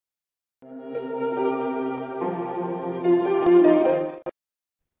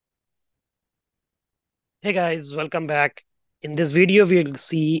Hey guys, welcome back. In this video, we'll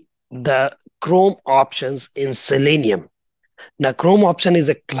see the Chrome options in Selenium. Now, Chrome option is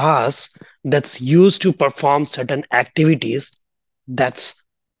a class that's used to perform certain activities that's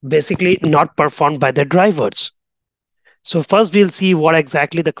basically not performed by the drivers. So first we'll see what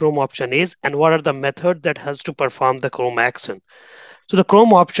exactly the Chrome option is and what are the methods that has to perform the Chrome action. So the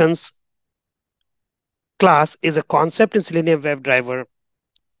Chrome options class is a concept in Selenium WebDriver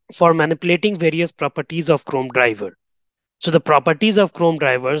for manipulating various properties of Chrome driver. So the properties of Chrome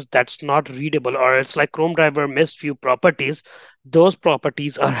drivers that's not readable, or it's like Chrome driver missed few properties, those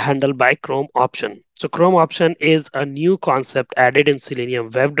properties are handled by Chrome option. So Chrome option is a new concept added in Selenium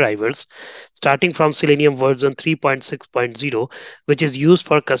web drivers starting from Selenium version 3.6.0, which is used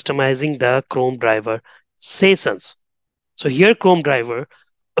for customizing the Chrome driver sessions. So here Chrome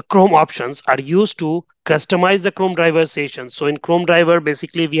options are used to customize the Chrome driver sessions. So in Chrome driver,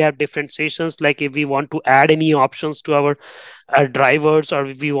 basically we have different sessions. Like if we want to add any options to our drivers, or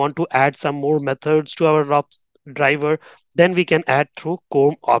if we want to add some more methods to our driver, then we can add through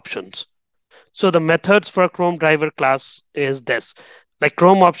Chrome options. So the methods for Chrome driver class is this. Like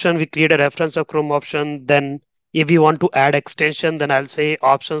Chrome option, we create a reference of Chrome option. Then if we want to add extension, then I'll say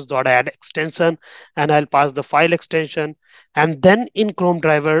options.add extension and I'll pass the file extension. And then in Chrome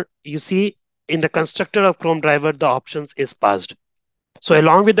driver, you see in the constructor of Chrome driver, the options is passed. So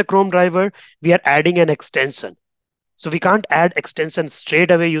along with the Chrome driver, we are adding an extension. So we can't add extension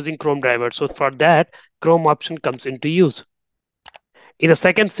straight away using Chrome driver. So for that, Chrome option comes into use. In the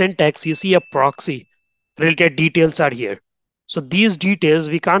second syntax, you see a proxy related details are here. So these details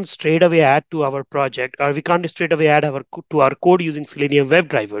we can't straight away add to our project, or we can't straight away add to our code using Selenium web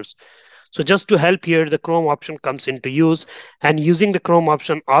drivers. So just to help here, the Chrome option comes into use, and using the Chrome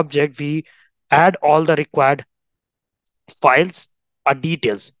option object, we add all the required files or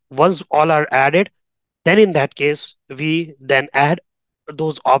details. Once all are added, then in that case, we then add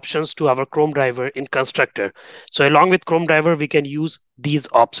those options to our Chrome driver in constructor. So along with Chrome driver, we can use these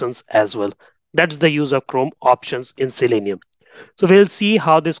options as well. That's the use of Chrome options in Selenium. So we'll see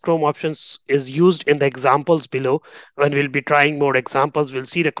how this Chrome options is used in the examples below. When we'll be trying more examples, we'll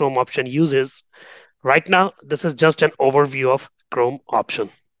see the Chrome option uses. Right now, this is just an overview of Chrome option.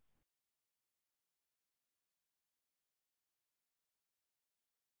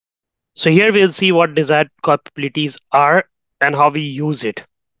 So here we'll see what desired capabilities are and how we use it.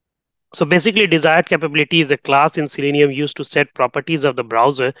 So basically, desired capability is a class in Selenium used to set properties of the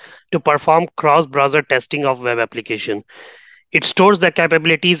browser to perform cross-browser testing of web application. It stores the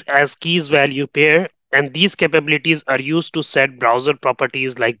capabilities as keys value pair, and these capabilities are used to set browser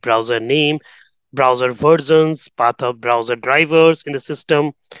properties like browser name, browser versions, path of browser drivers in the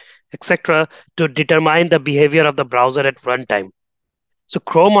system, etc., to determine the behavior of the browser at runtime. So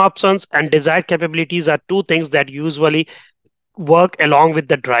Chrome options and desired capabilities are two things that usually work along with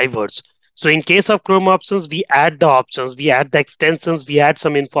the drivers. So in case of Chrome options, we add the options, we add the extensions, we add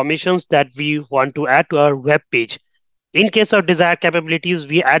some informations that we want to add to our web page. In case of desired capabilities,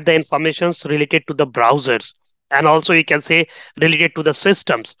 we add the informations related to the browsers. And also you can say related to the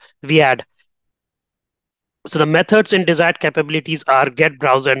systems we add. So the methods in desired capabilities are get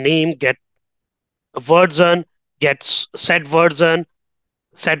browser name, get version, get set version,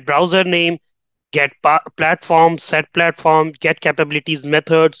 set browser name, get platform, set platform, get capabilities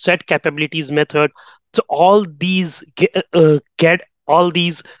method, set capabilities method. So all these get all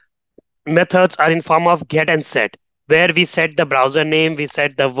these methods are in form of get and set, where we set the browser name, we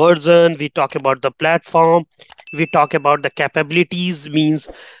set the version, we talk about the platform, we talk about the capabilities, means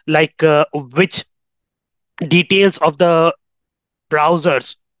like which details of the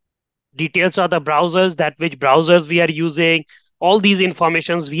browsers, details of the browsers, that which browsers we are using. All these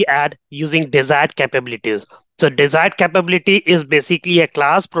informations we add using desired capabilities. So desired capability is basically a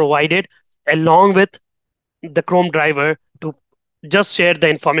class provided along with the Chrome driver to just share the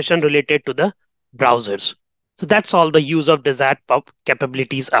information related to the browsers. So that's all the use of desired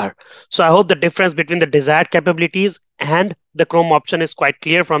capabilities are. So I hope the difference between the desired capabilities and the Chrome option is quite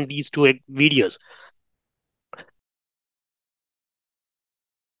clear from these two videos.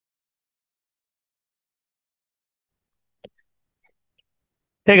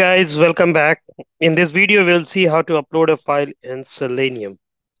 Hey guys, welcome back. In this video, we'll see how to upload a file in Selenium.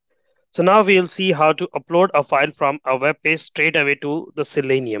 So now we'll see how to upload a file from a web page straight away to the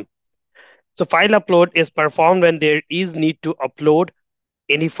Selenium. So file upload is performed when there is need to upload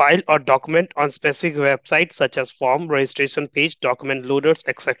any file or document on specific websites such as form, registration page, document loaders,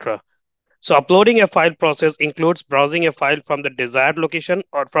 etc. So uploading a file process includes browsing a file from the desired location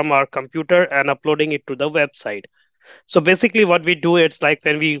or from our computer and uploading it to the website. So basically what we do, it's like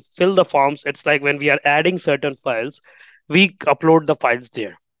when we fill the forms, it's like when we are adding certain files, we upload the files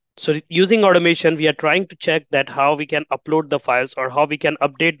there. So using automation, we are trying to check that how we can upload the files or how we can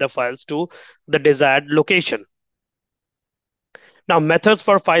update the files to the desired location. Now, methods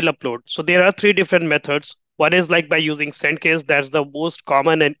for file upload. So there are three different methods. One is like by using send case. That's the most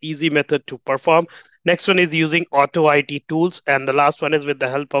common and easy method to perform. Next one is using auto IT tools. And the last one is with the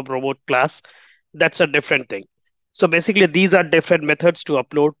help of robot class. That's a different thing. So basically, these are different methods to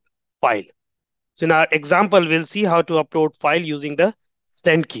upload file. So in our example, we'll see how to upload file using the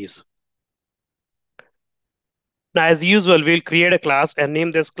send keys. Now, as usual, we'll create a class and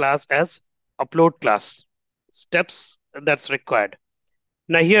name this class as upload class. Steps that's required.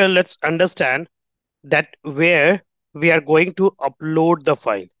 Now here, let's understand that where we are going to upload the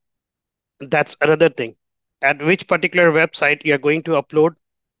file. That's another thing. At which particular website you are going to upload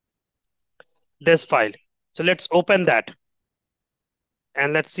this file. So let's open that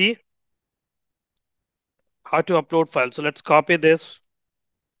and let's see how to upload file. So let's copy this.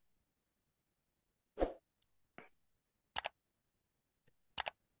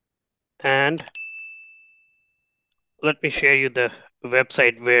 And let me share you the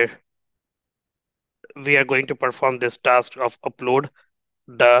website where we are going to perform this task of upload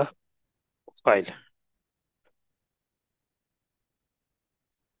the file.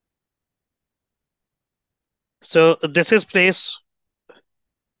 So this is the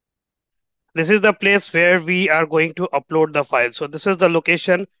place where we are going to upload the file. So this is the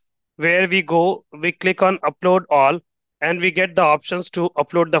location where we go, we click on upload all, and we get the options to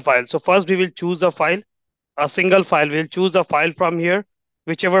upload the file. So first we will choose a file, a single file. We'll choose a file from here,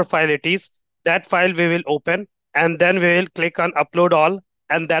 whichever file it is. That file we will open, and then we will click on upload all,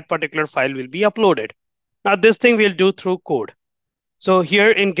 and that particular file will be uploaded. Now this thing we'll do through code. So here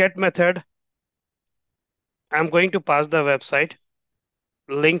in get method, I'm going to pass the website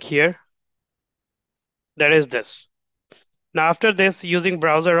link here. That is this. Now after this, using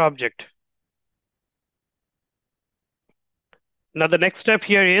browser object. Now the next step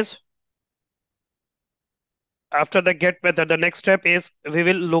here is, after the get method, the next step is we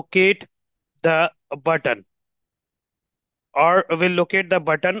will locate the button, or we'll locate the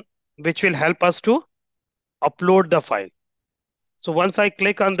button which will help us to upload the file. So once I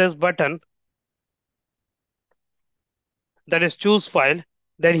click on this button, that is choose file,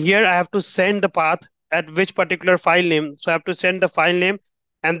 then here I have to send the path at which particular file name. So I have to send the file name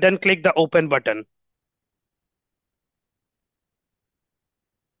and then click the open button.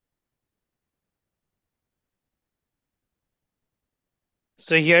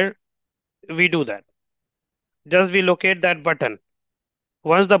 So here we do that. Just we locate that button.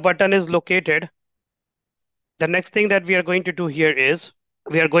 Once the button is located, the next thing that we are going to do here is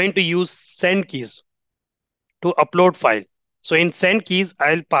we are going to use send keys to upload file. So in send keys,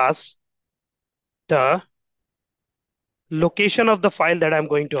 I'll pass the location of the file that I'm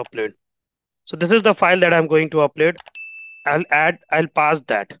going to upload. So this is the file that I'm going to upload. I'll pass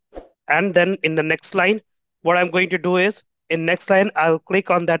that. And then in the next line, what I'm going to do is in next line, I'll click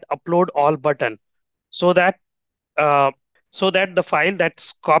on that upload all button so that the file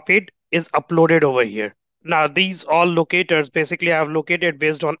that's copied is uploaded over here. Now these all locators, basically I've located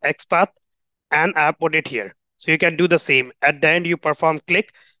based on XPath and I put it here. So you can do the same. At the end, you perform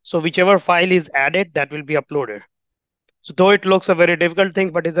click. So whichever file is added, that will be uploaded. So though it looks a very difficult thing,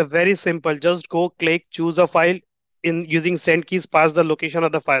 but it's a very simple. Just go click, choose a file in using send keys, pass the location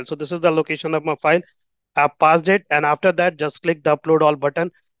of the file. So this is the location of my file. I've passed it. And after that, just click the upload all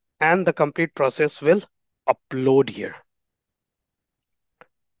button and the complete process will upload here.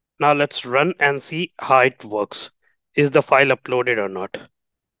 Now let's run and see how it works. Is the file uploaded or not?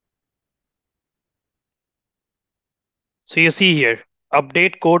 So you see here,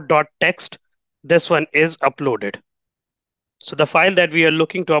 update code.txt. This one is uploaded. So the file that we are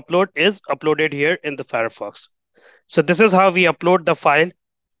looking to upload is uploaded here in the Firefox. So this is how we upload the file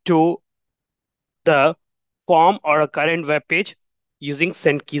to the form or a current web page using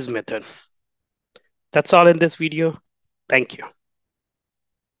send keys method. That's all in this video. Thank you.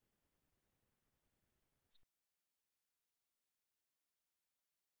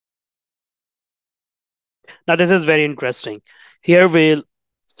 Now this is very interesting. Here we'll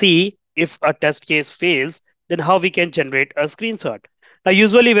see if a test case fails, then how we can generate a screenshot. Now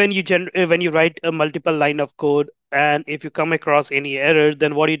usually when you write a multiple line of code and if you come across any error,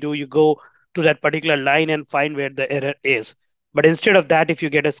 then what do? You go to that particular line and find where the error is. But instead of that, if you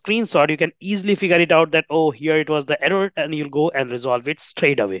get a screenshot, you can easily figure it out that, oh, here it was the error, and you'll go and resolve it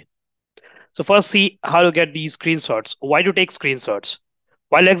straight away. So first see how to get these screenshots. Why to take screenshots?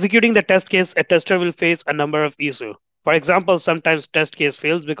 While executing the test case, a tester will face a number of issues. For example, sometimes test case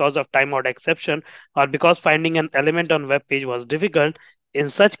fails because of timeout exception or because finding an element on web page was difficult. In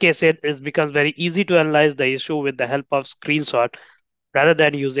such cases, it becomes very easy to analyze the issue with the help of screenshot rather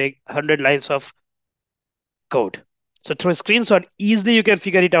than using 100 lines of code. So through a screenshot, easily you can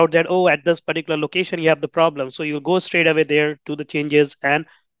figure it out that, oh, at this particular location, you have the problem. So you'll go straight away there to the changes and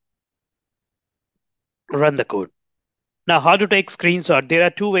run the code. Now, how to take screenshot? There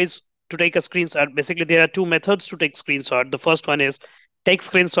are two ways to take a screenshot. Basically, there are two methods to take screenshot. The first one is take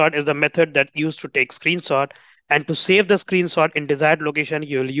screenshot is the method that used to take screenshot. And to save the screenshot in desired location,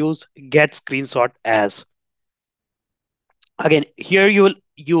 you'll use get screenshot as. Again, here you will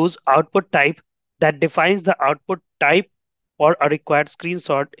use output type that defines the output type for a required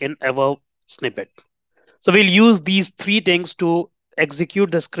screenshot in above snippet. So we'll use these three things to execute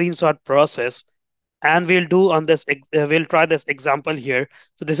the screenshot process. And we'll do on this, we'll try this example here.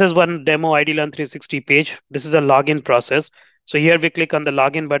 So this is one demo ID Learn 360 page. This is a login process. So here we click on the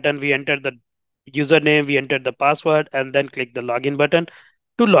login button, we enter the username, we enter the password, and then click the login button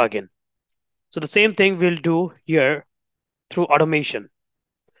to log in. So the same thing we'll do here through automation.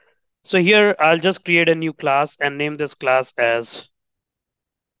 So here I'll just create a new class and name this class as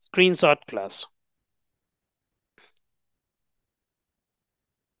screenshot class.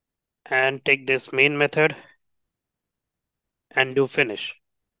 And take this main method and do finish.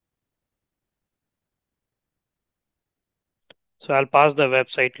 So I'll pass the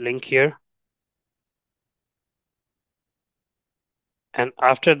website link here. And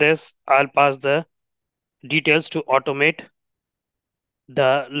after this, I'll pass the details to automate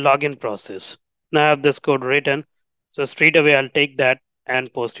the login process. Now I have this code written. So straight away, I'll take that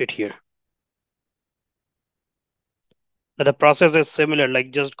and post it here. Now the process is similar,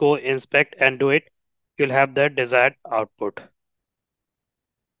 like just go inspect and do it. You'll have the desired output.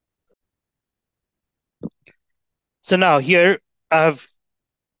 So now here I've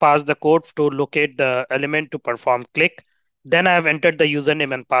passed the code to locate the element to perform click. Then I have entered the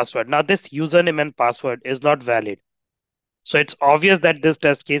username and password. Now this username and password is not valid. So it's obvious that this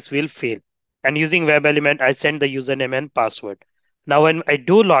test case will fail. And using web element, I send the username and password. Now when I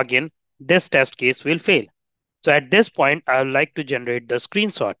do login, this test case will fail. So at this point, I would like to generate the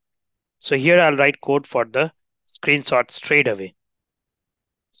screenshot. So here I'll write code for the screenshot straight away.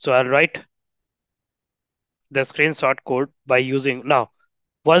 So I'll write the screenshot code by using now.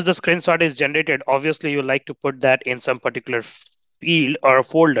 Once the screenshot is generated, obviously you like to put that in some particular field or a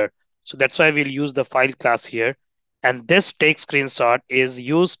folder. So that's why we'll use the file class here. And this take screenshot is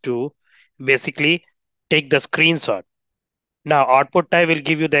used to basically take the screenshot. Now output type will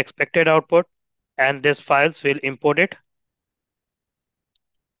give you the expected output and this files will import it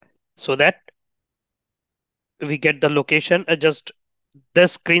so that we get the location. Just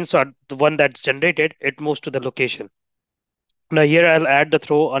this screenshot, the one that's generated, it moves to the location. Now here I'll add the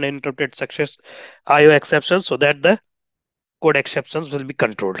throw uninterrupted success IO exceptions so that the code exceptions will be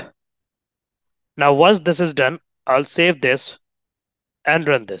controlled. Now once this is done, I'll save this and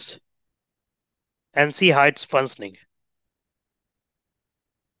run this and see how it's functioning.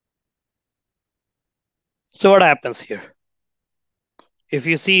 So what happens here? If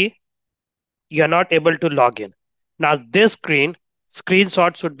you see, you're not able to log in. Now this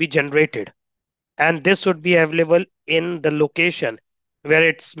screenshot should be generated and this should be available in the location where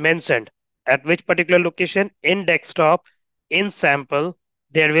it's mentioned. At which particular location? In desktop, in sample,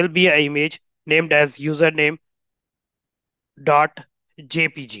 there will be an image named as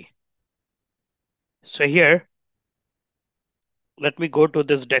username.jpg. So here, let me go to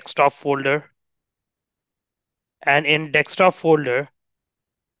this desktop folder. And in desktop folder,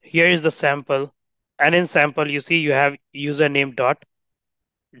 here is the sample. And in sample, you see you have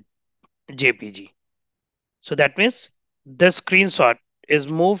username.jpg. So that means this screenshot is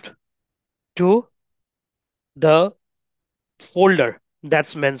moved to the folder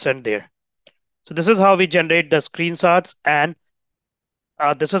that's mentioned there. So this is how we generate the screenshots, and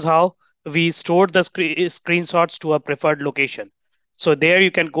this is how we store the screenshots to a preferred location. So there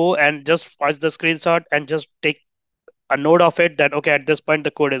you can go and just watch the screenshot and just take a note of it that, okay, at this point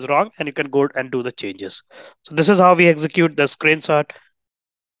the code is wrong, and you can go and do the changes. So this is how we execute the screenshot.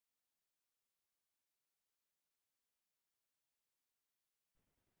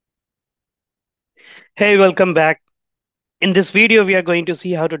 Hey, welcome back. In this video, we are going to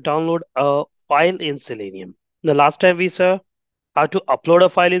see how to download a file in Selenium. The last time we saw how to upload a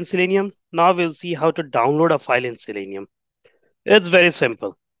file in Selenium. Now we'll see how to download a file in Selenium. It's very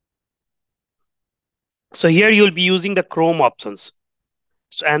simple. So here you'll be using the Chrome options.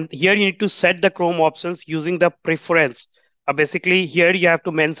 And here you need to set the Chrome options using the preference. Basically, here you have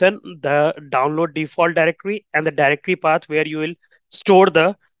to mention the download default directory and the directory path where you will store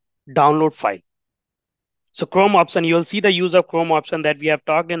the download file. So Chrome option, you'll see the use of Chrome option that we have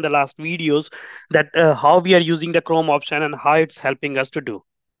talked in the last videos, that how we are using the Chrome option and how it's helping us to do.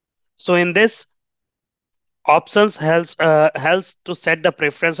 So in this, options helps to set the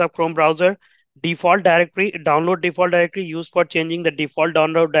preference of Chrome browser. Default directory, download default directory used for changing the default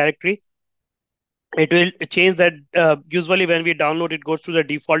download directory. It will change that. Usually when we download, it goes to the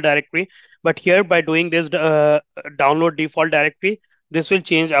default directory, but here by doing this download default directory, this will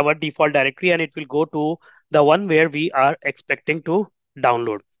change our default directory and it will go to the one where we are expecting to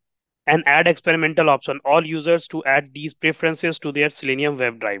download. And add experimental option, all users to add these preferences to their Selenium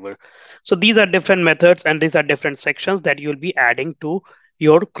WebDriver. So these are different methods and these are different sections that you'll be adding to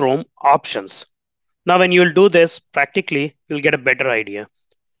your Chrome options. Now when you'll do this practically, you'll get a better idea.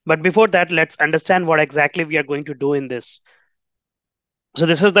 But before that, let's understand what exactly we are going to do in this. So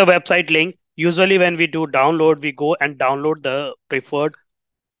this is the website link. Usually when we do download, we go and download the preferred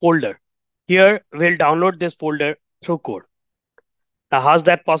folder. Here we'll download this folder through code. Now how's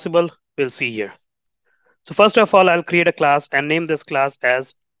that possible? We'll see here. So first of all, I'll create a class and name this class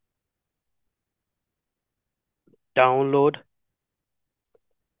as download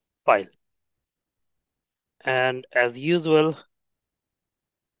file. And as usual,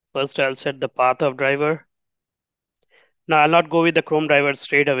 first I'll set the path of driver. Now I'll not go with the Chrome driver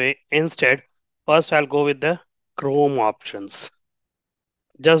straight away. Instead, first I'll go with the Chrome options.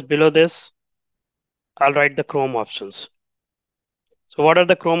 Just below this, I'll write the Chrome options. So what are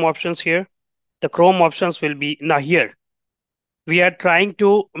the Chrome options here? The Chrome options will be, now here, we are trying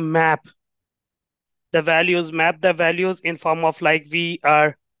to map the values in form of, like, we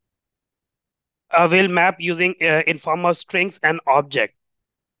are will map using in form of strings and object.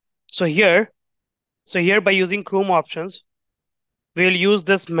 So here by using Chrome options, we'll use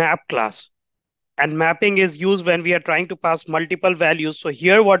this map class. And mapping is used when we are trying to pass multiple values. So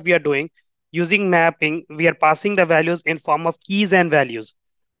here what we are doing, using mapping, we are passing the values in form of keys and values.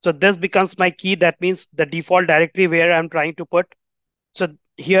 So this becomes my key. That means the default directory where I'm trying to put. So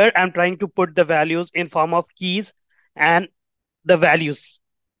here I'm trying to put the values in form of keys and the values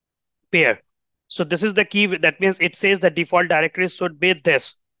pair. So this is the key. That means it says the default directory should be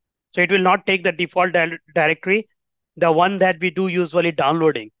this. So it will not take the default directory, the one that we do usually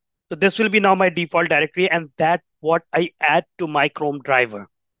downloading. So this will be now my default directory, and that what I add to my Chrome driver.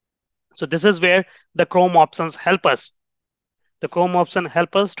 So this is where the Chrome options help us. The Chrome option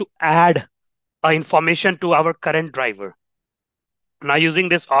help us to add information to our current driver. Now using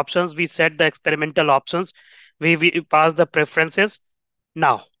these options, we set the experimental options. We pass the preferences.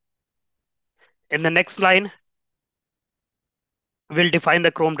 Now, in the next line, we'll define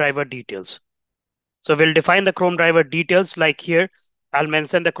the Chrome driver details. So we'll define the Chrome driver details, like here, I'll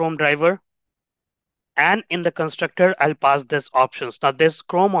mention the Chrome driver. And in the constructor, I'll pass this options. Now this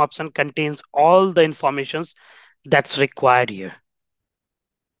Chrome option contains all the informations that's required here.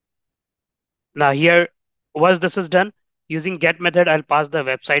 Now here, once this is done, using get method, I'll pass the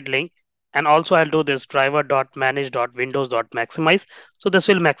website link. And also I'll do this driver.manage.windows.maximize. So this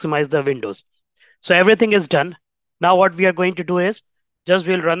will maximize the windows. So everything is done. Now what we are going to do is just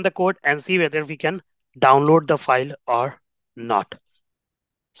we'll run the code and see whether we can download the file or not.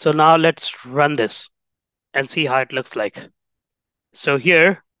 So now let's run this and see how it looks like. So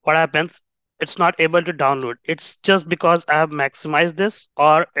here, what happens? It's not able to download. It's just because I have maximized this,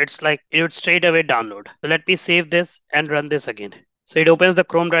 or it's like it would straight away download. So let me save this and run this again. So it opens the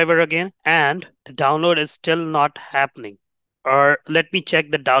Chrome driver again and the download is still not happening. Or let me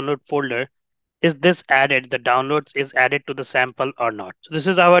check the download folder. Is this added? The downloads is added to the sample or not? So this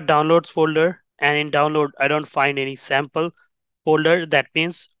is our downloads folder, and in download, I don't find any sample folder. That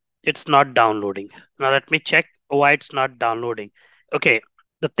means it's not downloading. Now let me check why it's not downloading. Okay,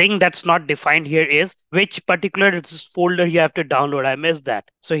 the thing that's not defined here is which particular folder you have to download. I missed that.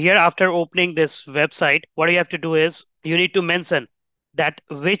 So here, after opening this website, what you have to do is you need to mention that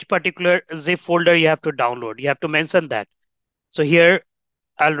which particular zip folder you have to download. You have to mention that. So here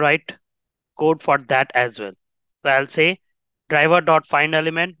I'll write code for that as well. So I'll say driver.find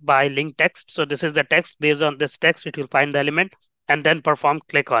element by link text. So this is the text. Based on this text, it will find the element and then perform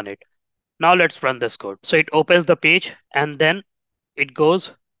click on it. Now let's run this code. So it opens the page and then it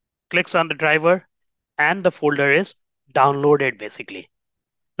goes, clicks on the driver, and the folder is downloaded basically.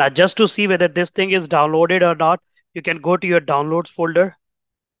 Now just to see whether this thing is downloaded or not, you can go to your downloads folder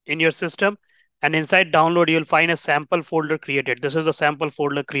in your system, and inside download, you'll find a sample folder created. This is the sample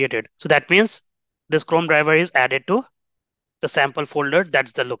folder created. So that means this Chrome driver is added to the sample folder,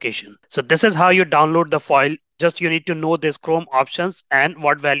 that's the location. So this is how you download the file. Just you need to know this Chrome options and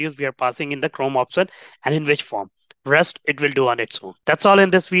what values we are passing in the Chrome option and in which form. Rest it will do on its own. That's all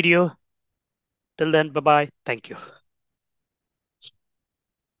in this video. Till then, bye bye. Thank you.